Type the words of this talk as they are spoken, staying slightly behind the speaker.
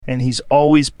and he's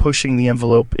always pushing the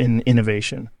envelope in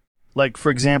innovation. Like,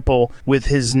 for example, with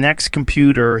his next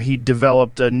computer, he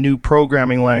developed a new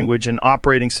programming language and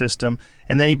operating system,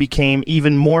 and then he became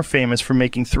even more famous for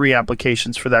making 3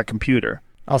 applications for that computer.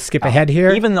 I'll skip ahead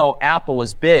here. Even though Apple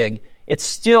is big, it's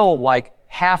still like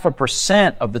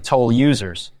 0.5% of the total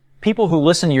users. People who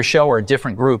listen to your show are a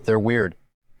different group. They're weird.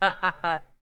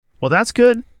 Well, that's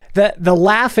good. The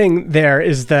laughing there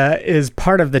is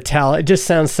part of the tell. It just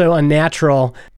sounds so unnatural.